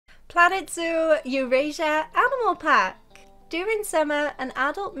Planet Zoo Eurasia Animal Pack. During summer, an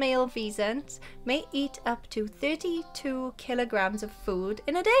adult male pheasant may eat up to 32 kilograms of food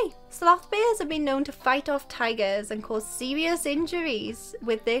in a day. Sloth bears have been known to fight off tigers and cause serious injuries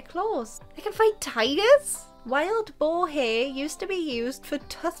with their claws. They can fight tigers? Wild boar hair used to be used for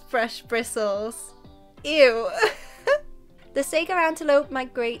toothbrush bristles. Ew. The Sager antelope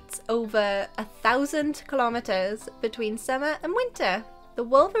migrates over 1,000 kilometers between summer and winter. The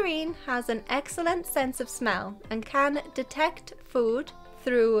wolverine has an excellent sense of smell and can detect food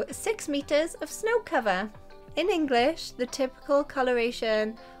through 6 meters of snow cover. In English, the typical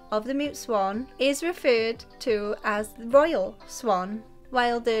coloration of the mute swan is referred to as the royal swan,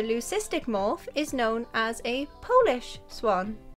 while the leucistic morph is known as a Polish swan.